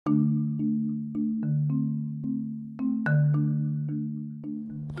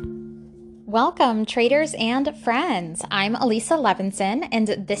Welcome, traders and friends. I'm Elisa Levinson, and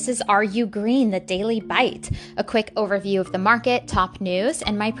this is Are You Green, the Daily Bite, a quick overview of the market, top news,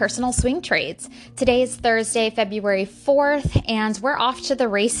 and my personal swing trades. Today is Thursday, February 4th, and we're off to the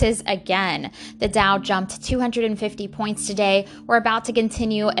races again. The Dow jumped 250 points today. We're about to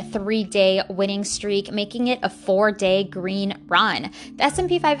continue a 3-day winning streak, making it a 4-day green run. The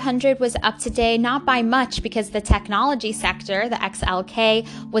S&P 500 was up today, not by much because the technology sector, the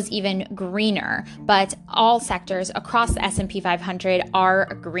XLK, was even greener, but all sectors across the S&P 500 are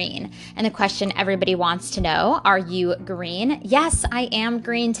green. And the question everybody wants to know, are you green? Yes, I am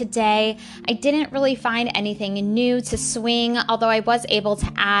green today. I didn't really find anything new to swing, although I was able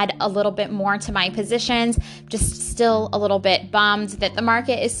to add a little bit more to my positions. Just still a little bit bummed that the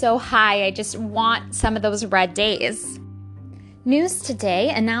market is so high. I just want some of those red days. News today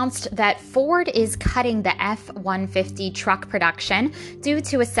announced that Ford is cutting the F-150 truck production due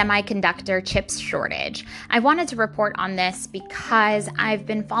to a semiconductor chips shortage. I wanted to report on this because I've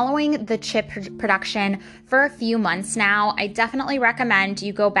been following the chip production for a few months now. I definitely recommend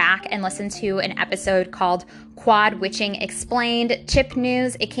you go back and listen to an episode called Quad Witching Explained Chip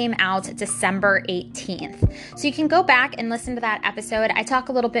News. It came out December 18th. So you can go back and listen to that episode. I talk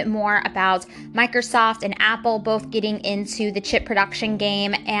a little bit more about Microsoft and Apple both getting into the chip production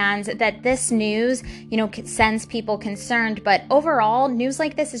game, and that this news, sends people concerned. But overall, news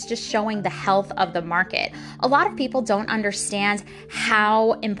like this is just showing the health of the market. A lot of people don't understand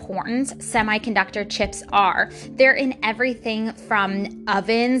how important semiconductor chips are. They're in everything from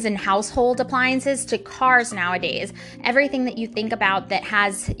ovens and household appliances to cars nowadays. Everything that you think about that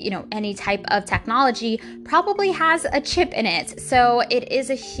has, any type of technology probably has a chip in it. So it is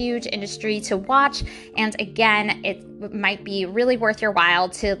a huge industry to watch. And again, it might be really worth your while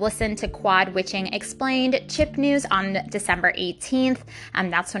to listen to Quad Witching Explained Chip News on December 18th.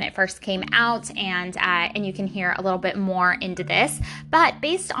 That's when it first came out, and you can hear a little bit more into this. But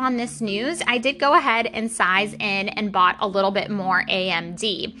based on this news, I did go ahead and size in and bought a little bit more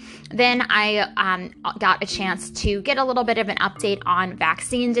AMD. Then I got a chance to get a little bit of an update on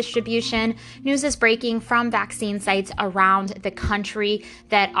vaccine distribution. News is breaking from vaccine sites around the country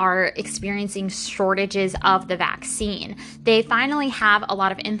that are experiencing shortages of the vaccine. They finally have a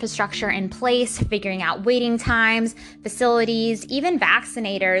lot of infrastructure in place, figuring out waiting times, facilities, even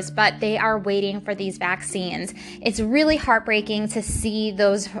vaccinators, but they are waiting for these vaccines. It's really heartbreaking to see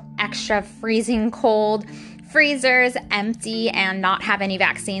those extra freezing cold freezers empty and not have any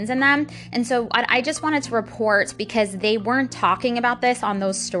vaccines in them. And so what I just wanted to report, because they weren't talking about this on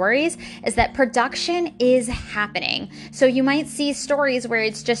those stories, is that production is happening. So you might see stories where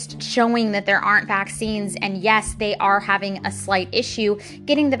it's just showing that there aren't vaccines, and yes, they are having a slight issue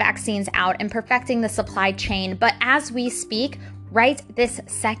getting the vaccines out and perfecting the supply chain. But as we speak, right this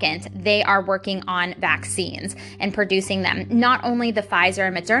second, they are working on vaccines and producing them. Not only the Pfizer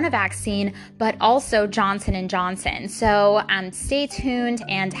and Moderna vaccine, but also Johnson & Johnson. So stay tuned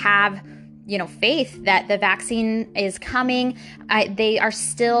and have, faith that the vaccine is coming. They are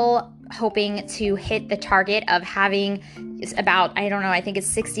still hoping to hit the target of having about, I think it's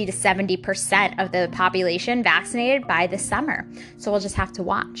 60 to 70% of the population vaccinated by the summer. So we'll just have to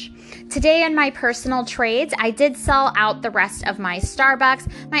watch. Today in my personal trades, I did sell out the rest of my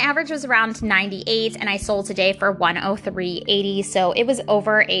Starbucks. My average was around 98 and I sold today for 103.80. So it was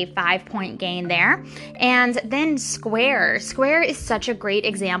over a 5-point gain there. And then Square is such a great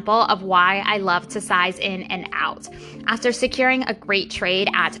example of why I love to size in and out. After securing a great trade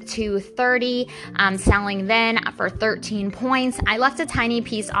at 230, selling then for 13 points, I left a tiny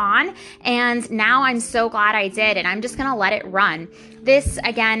piece on, and now I'm so glad I did, and I'm just going to let it run. This,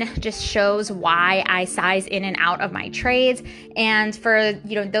 again, just shows why I size in and out of my trades. And for,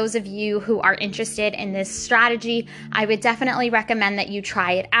 those of you who are interested in this strategy, I would definitely recommend that you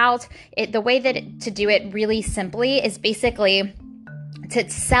try it out. The way to do it really simply is basically to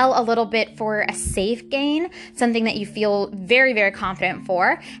sell a little bit for a safe gain, something that you feel very, very confident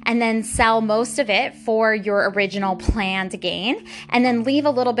for, and then sell most of it for your original planned gain, and then leave a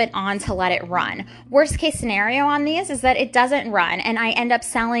little bit on to let it run. Worst case scenario on these is that it doesn't run and I end up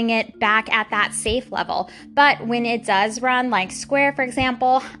selling it back at that safe level. But when it does run, like Square, for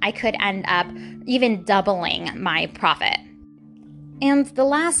example, I could end up even doubling my profit. And the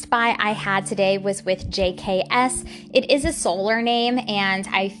last buy I had today was with JKS. It is a solar name, and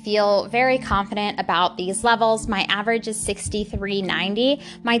I feel very confident about these levels. My average is 63.90.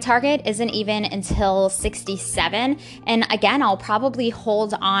 My target isn't even until 67. And again, I'll probably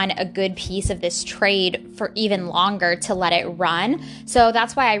hold on a good piece of this trade for even longer to let it run. So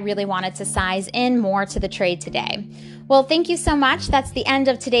that's why I really wanted to size in more to the trade today. Well, thank you so much. That's the end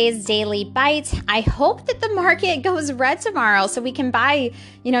of today's Daily Bite. I hope that the market goes red tomorrow so we can buy,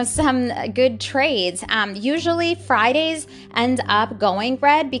 some good trades. Usually Fridays end up going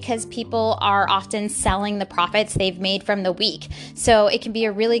red because people are often selling the profits they've made from the week. So it can be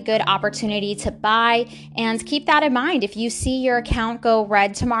a really good opportunity to buy, and keep that in mind. If you see your account go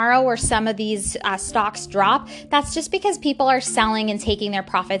red tomorrow or some of these stocks drop, that's just because people are selling and taking their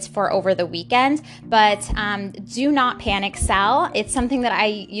profits for over the weekend. But do not panic sell. It's something that I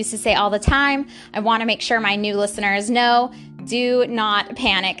used to say all the time. I want to make sure my new listeners know. Do not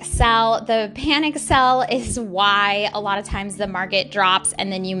panic sell. The panic sell is why a lot of times the market drops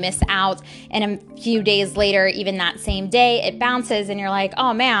and then you miss out. And a few days later, even that same day, it bounces and you're like,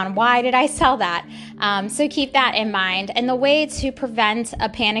 oh man, why did I sell that? So keep that in mind. And the way to prevent a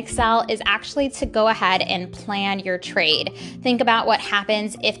panic sell is actually to go ahead and plan your trade. Think about what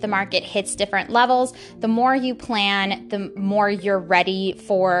happens if the market hits different levels. The more you plan, the more you're ready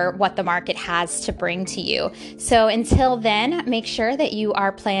for what the market has to bring to you. So until then, make sure that you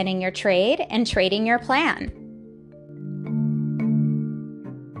are planning your trade and trading your plan.